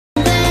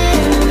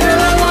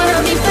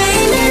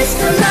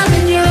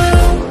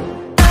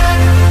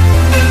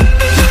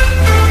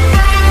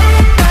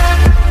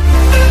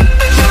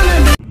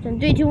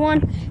2,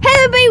 1. Hey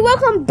everybody,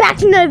 welcome back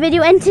to another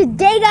video. And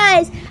today,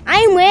 guys,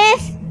 I'm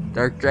with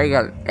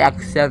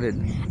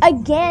darkdragonx7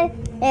 again.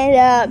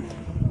 And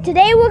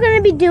today we're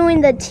gonna be doing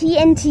the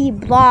TNT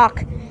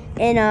block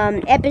in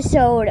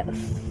episode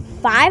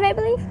 5, I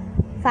believe.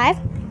 5?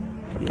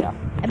 Yeah.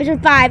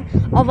 Episode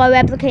 5 of our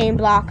replicating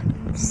block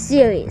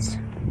series.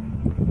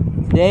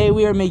 Today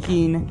we are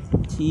making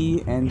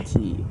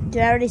TNT.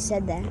 Dude, I already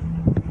said that.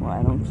 Well,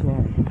 I don't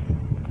care.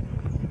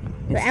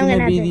 But It's I'm gonna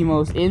gonna be have to- the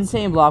most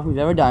insane block we've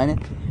ever done,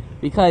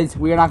 because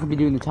we are not gonna be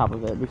doing the top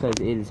of it because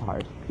it is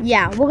hard.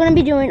 Yeah, we're gonna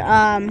be doing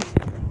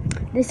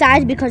the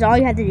sides, because all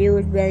you have to do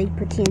is really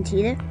put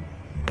TNT there.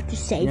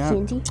 Just say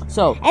TNT.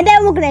 So, And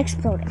then we're gonna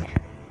explode it.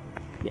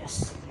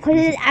 yes. Because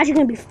it's actually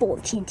gonna be full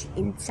of TNT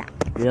inside.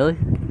 Really?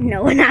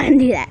 No, we're not gonna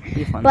do that.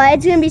 Be fun. But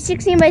it's gonna be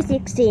 16 by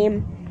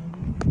 16.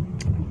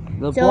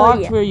 The So,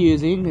 blocks yeah. we're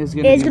using is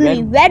gonna It's be gonna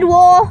be red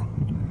wall,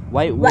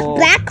 white wall,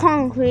 black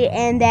concrete,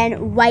 and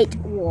then white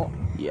wall.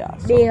 yeah.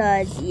 So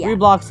Because 3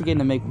 blocks again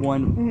to make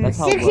one. That's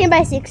how it 16 works.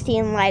 by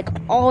 16, like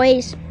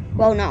always.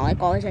 Well, not like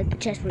always. Like the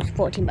chest was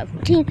 14 by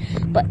 14,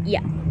 but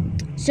yeah.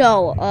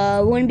 So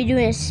we're gonna be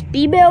doing a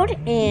speed build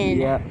in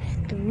Yeah.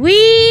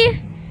 3,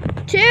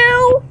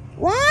 2,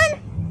 1,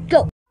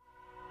 go.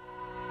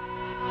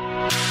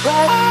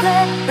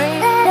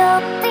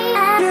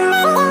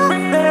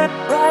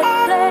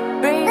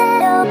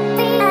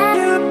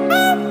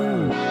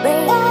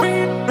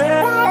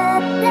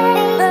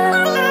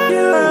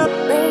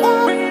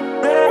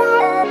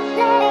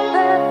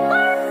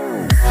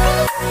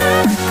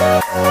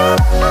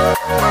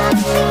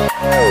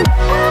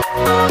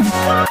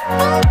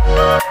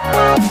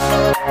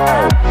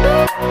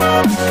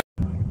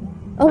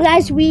 Okay,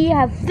 guys, we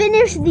have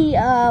finished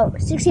the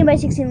 16 by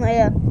 16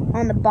 layer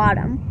on the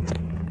bottom,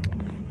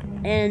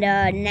 and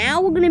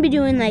now we're gonna be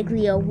doing like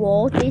the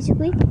walls,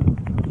 basically.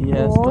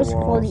 Yes, Walls the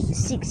for the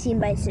walls. 16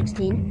 by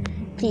 16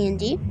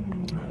 TNT,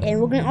 and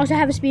we're gonna also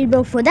have a speed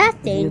build for that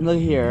You thing. look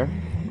here.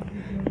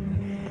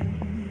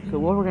 So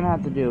what we're gonna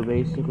have to do,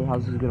 basically, how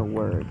this is gonna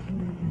work,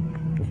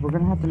 is we're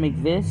gonna have to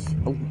make this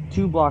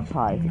 2 blocks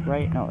high,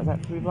 right? No, is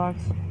that 3 blocks?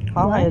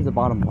 How high is the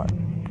bottom part?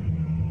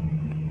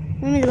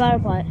 Let me the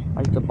bottom part.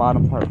 Like the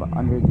bottom part, but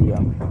under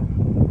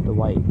the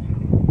white.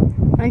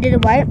 Under the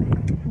white,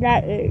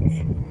 that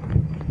is.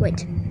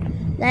 Wait,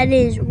 that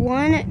is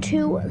 1,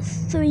 2,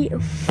 3,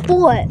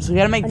 4. So we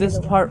gotta make Under this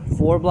the part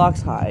 4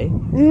 blocks high.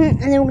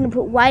 And then we're gonna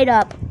put white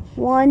up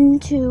 1,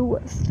 2,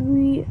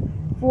 3,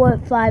 4,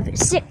 5,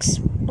 6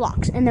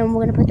 blocks, and then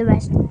we're gonna put the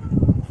rest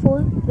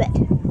for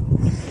red.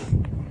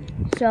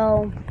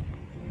 So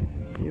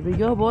Here we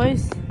go,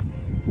 boys.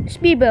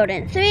 speed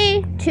building.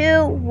 3,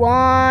 2,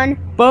 1.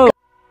 Boom.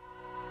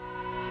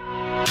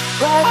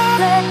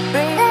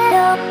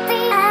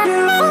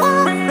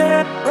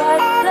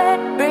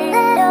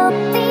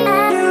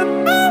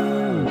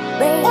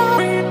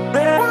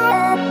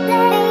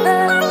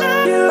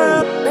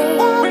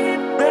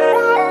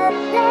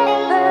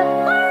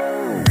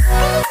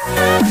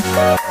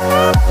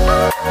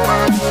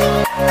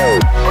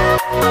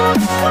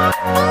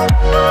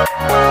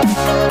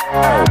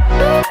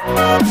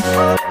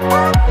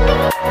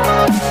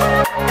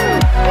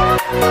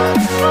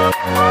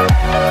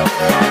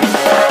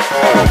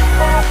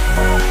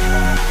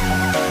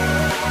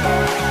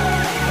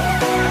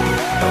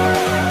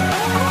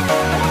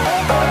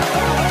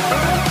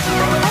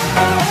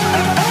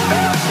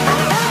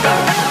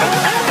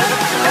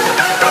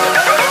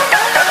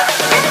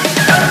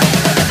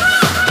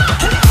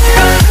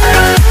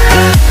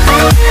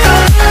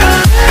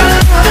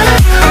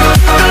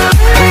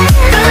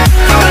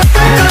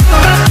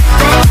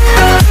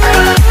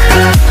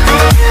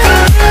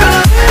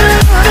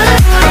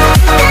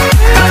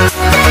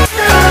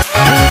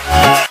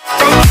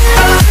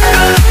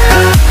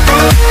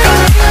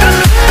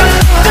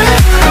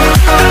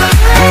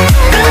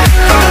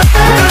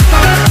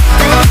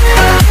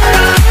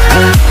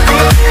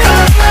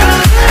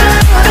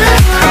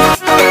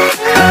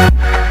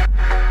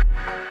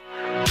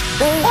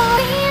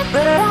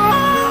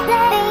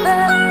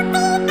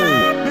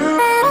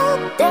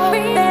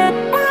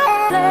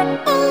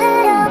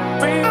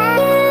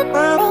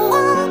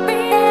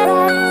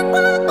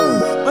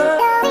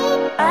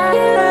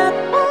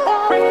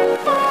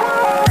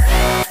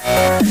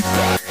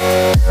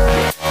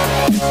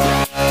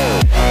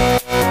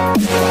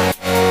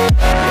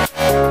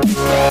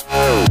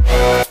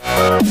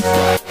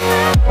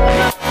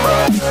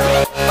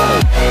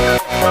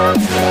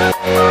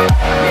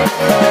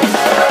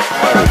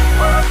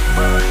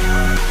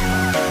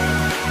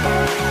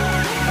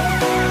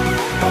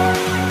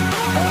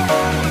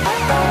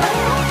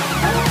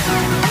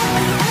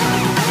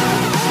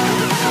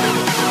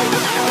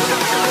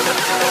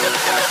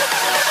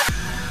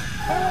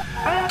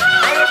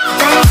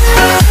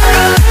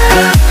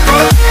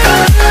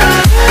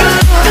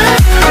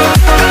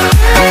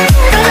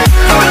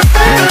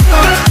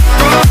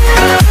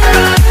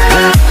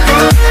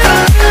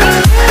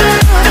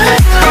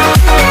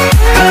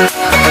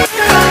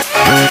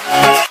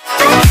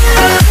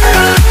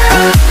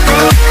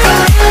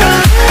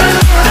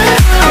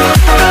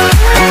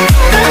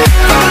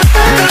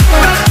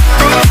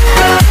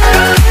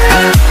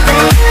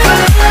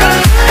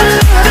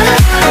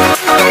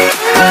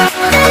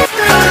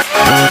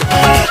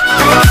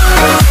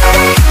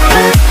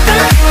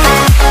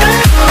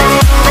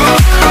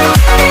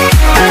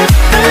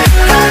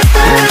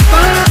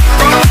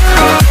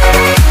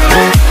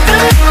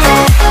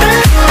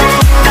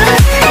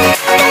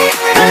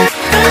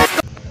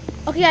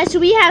 guys, so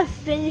we have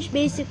finished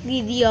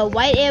basically the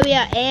white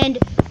area and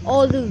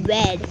all the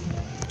red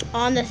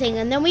on the thing,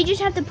 and then we just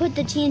have to put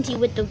the TNT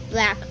with the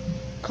black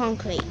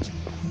concrete,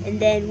 and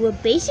then we're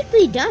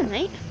basically done,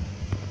 right?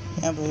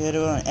 Yeah, but we gotta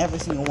do it on every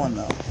single one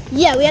though.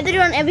 Yeah, we have to do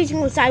it on every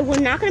single side. We're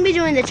not going to be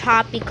doing the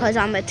top because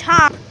on the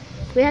top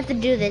we have to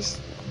do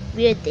this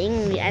weird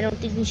thing. I don't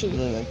think we should.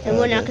 Like, and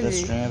we're not going the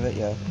string of it,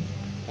 yeah.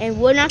 And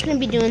we're not going to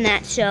be doing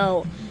that.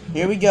 So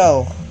here we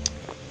go.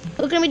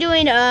 we're going to be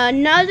doing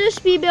another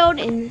speed build,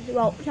 and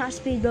well, not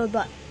speed build,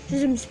 but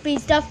just some speed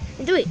stuff.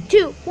 In 3,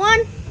 2, 1,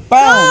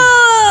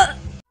 Boom!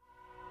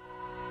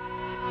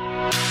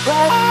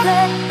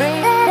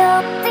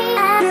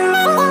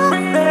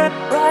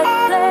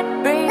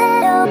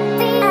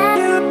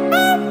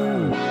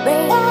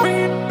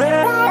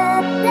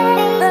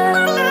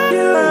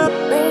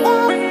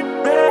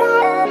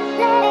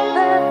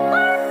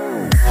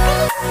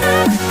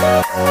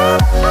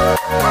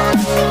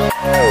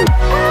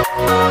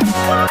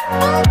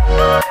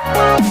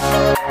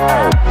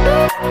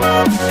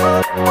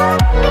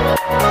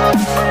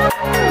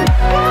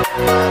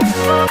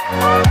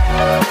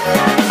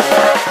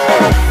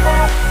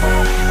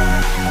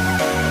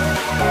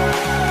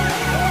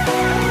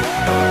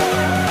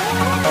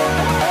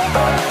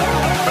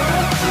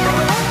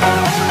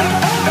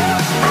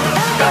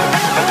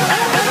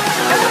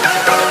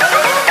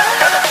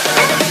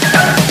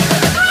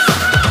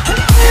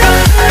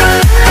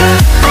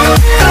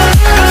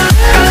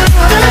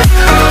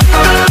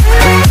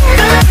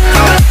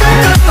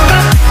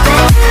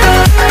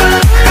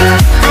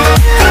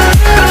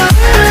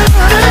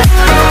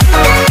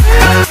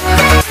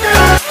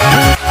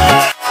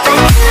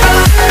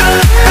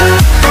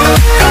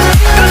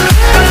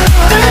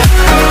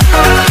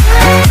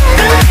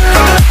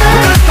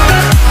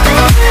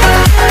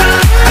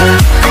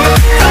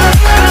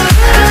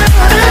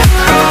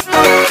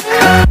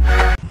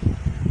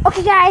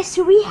 Okay guys,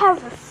 so we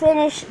have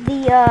finished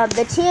the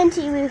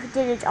TNT. We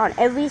did it on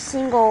every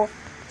single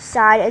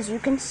side, as you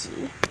can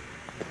see,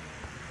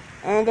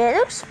 and it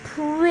looks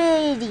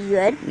pretty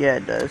good. Yeah,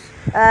 it does.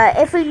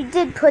 If we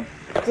did put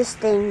this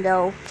thing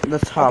though, The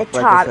top, at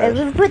the top, if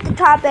we put the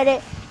top at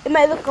it, it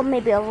might look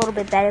maybe a little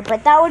bit better,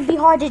 but that would be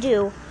hard to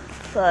do.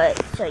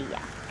 But so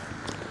yeah.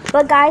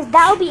 But guys,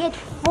 that will be it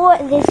for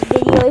this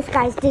video. If you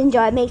guys did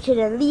enjoy, make sure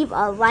to leave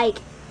a like.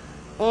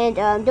 And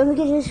don't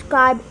forget to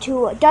subscribe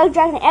to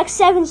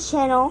darkdragonx7's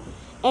channel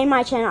and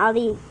my channel.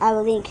 I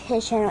will link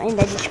his channel in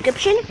the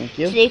description. Thank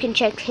you. So you can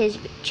check his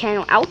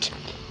channel out.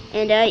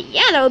 And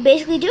yeah, that will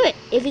basically do it.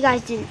 If you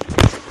guys didn't,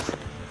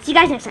 see you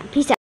guys next time.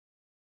 Peace out.